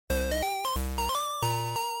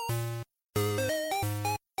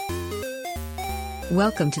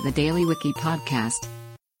Welcome to the Daily Wiki podcast,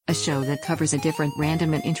 a show that covers a different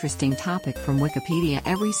random and interesting topic from Wikipedia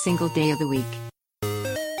every single day of the week.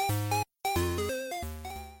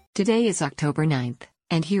 Today is October 9th,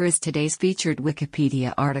 and here is today's featured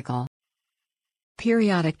Wikipedia article.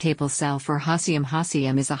 Periodic table cell for Hassium.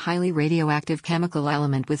 Hassium is a highly radioactive chemical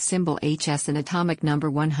element with symbol Hs and atomic number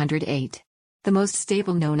 108. The most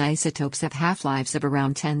stable known isotopes have half-lives of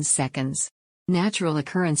around 10 seconds. Natural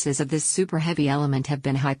occurrences of this super-heavy element have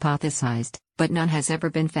been hypothesized, but none has ever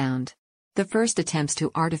been found. The first attempts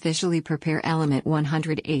to artificially prepare element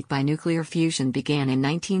 108 by nuclear fusion began in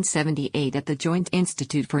 1978 at the Joint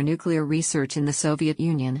Institute for Nuclear Research in the Soviet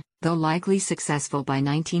Union, though likely successful by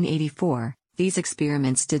 1984. These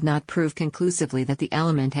experiments did not prove conclusively that the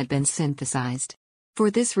element had been synthesized. For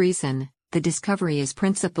this reason, the discovery is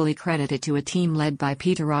principally credited to a team led by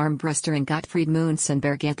Peter Armbruster and Gottfried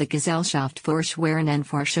Munzenberg at the Gesellschaft für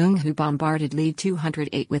Schwerenerforschung who bombarded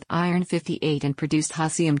Lead-208 with iron-58 and produced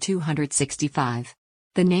Hassium-265.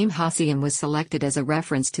 The name Hassium was selected as a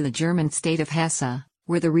reference to the German state of Hesse,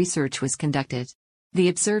 where the research was conducted. The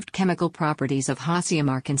observed chemical properties of Hassium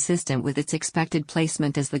are consistent with its expected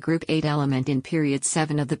placement as the Group 8 element in period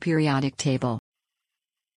 7 of the periodic table.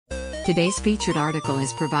 Today's featured article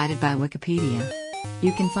is provided by Wikipedia.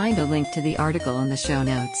 You can find a link to the article in the show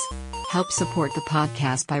notes. Help support the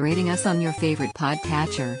podcast by rating us on your favorite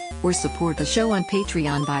podcatcher, or support the show on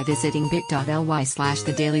Patreon by visiting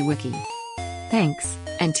bit.ly/thedailywiki. Thanks,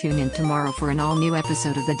 and tune in tomorrow for an all-new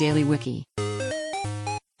episode of the Daily Wiki.